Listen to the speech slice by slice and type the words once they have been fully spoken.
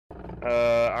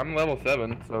I'm level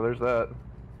 7, so there's that.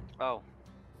 Oh.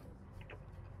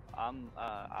 I'm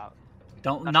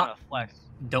Don't not knock. trying to flex.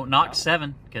 Don't knock No?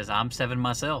 7, because I'm 7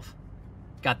 myself.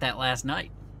 Got that last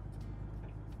night.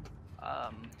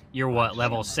 You're what,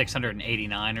 level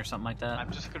 689 or something like that? I'm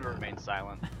just gonna remain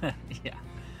silent. Yeah.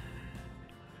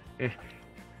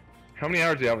 How many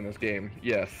hours do you have in this game?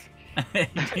 Yes.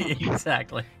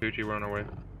 Exactly. Poochy, we're on our way.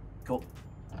 Cool.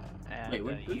 And Wait,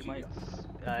 where'd you Poochy might.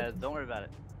 Don't worry about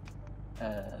it.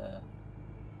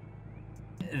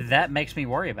 That makes me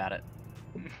worry about it.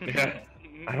 Yeah.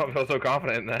 I don't feel so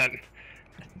confident in that.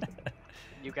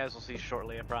 You guys will see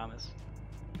shortly, I promise.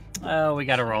 Oh, we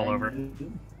got to roll over.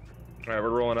 Alright, we're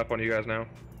rolling up on you guys now.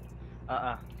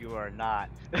 You are not.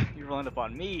 You're rolling up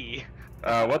on me.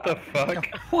 What the fuck?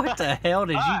 What the hell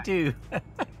did you do?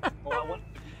 Well, I wanted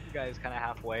to meet you guys kind of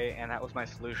halfway, and that was my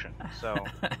solution. So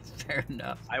Fair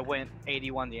enough. I went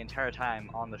 81 the entire time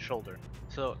on the shoulder.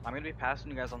 So I'm gonna be passing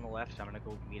you guys on the left. I'm gonna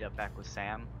go meet up back with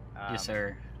Sam. Yes,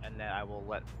 sir. And then I will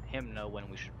let him know when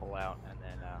we should pull out, and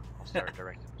then I'll start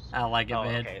directing. I like it,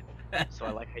 man. Okay. So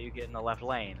I like how you get in the left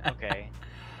lane. Okay.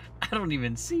 I don't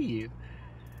even see you.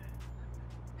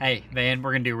 Hey, Van,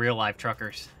 we're going to do real life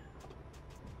truckers.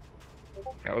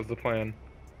 That was the plan.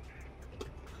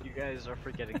 You guys are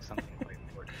forgetting something quite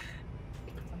important.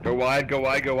 Go wide, go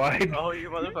wide, go wide. Oh,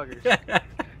 you motherfuckers.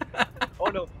 Oh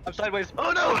no, I'm sideways.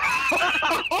 Oh no!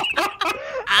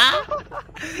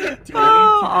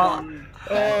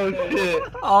 Oh shit.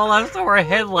 All I saw were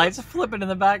headlights flipping in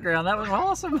the background. That was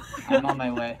awesome. I'm on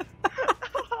my way.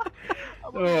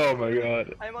 Oh my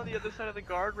god. I'm on the other side of the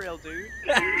guardrail, dude.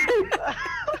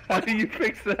 How do you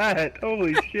fix that?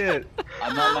 Holy shit.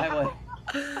 I'm on my way.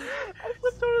 I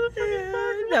flipped over the fucking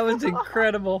guardrail. That was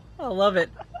incredible. I love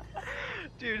it.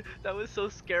 Dude, that was so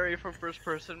scary from first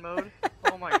person mode.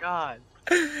 Oh my god.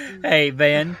 Hey,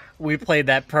 Van, we played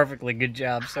that perfectly. Good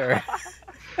job, sir.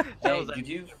 Hey, did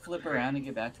you flip around and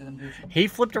get back to them, Poochy? He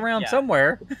flipped around Yeah.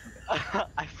 somewhere.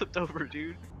 I flipped over,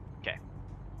 dude. Okay.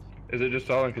 Is it just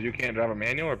solid because you can't drive a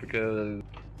manual or because...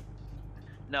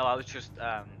 No, I was just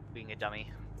being a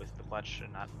dummy with the clutch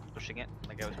and not pushing it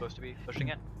like I was supposed to be pushing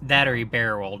it. That or he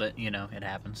barrel rolled it. You know, it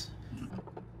happens.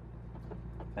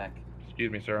 Back.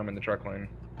 Excuse me, sir, I'm in the truck lane.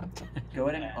 Go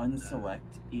ahead and unselect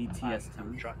ATS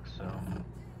I'm a truck, so.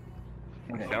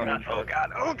 Okay. Down in Oh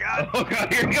god, oh god! Oh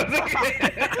god, here he goes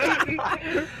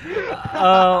again!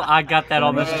 Oh, I got that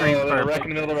on the screen They're wrecking perfect. in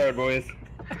the middle of the road, boys.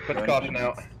 Put the caution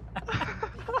out.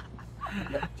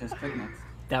 Yep, just click next.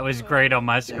 That was great on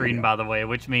my There you screen, go. by the way,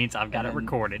 which means I've got And it then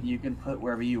recorded. You can put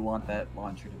wherever you want that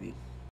launcher to be.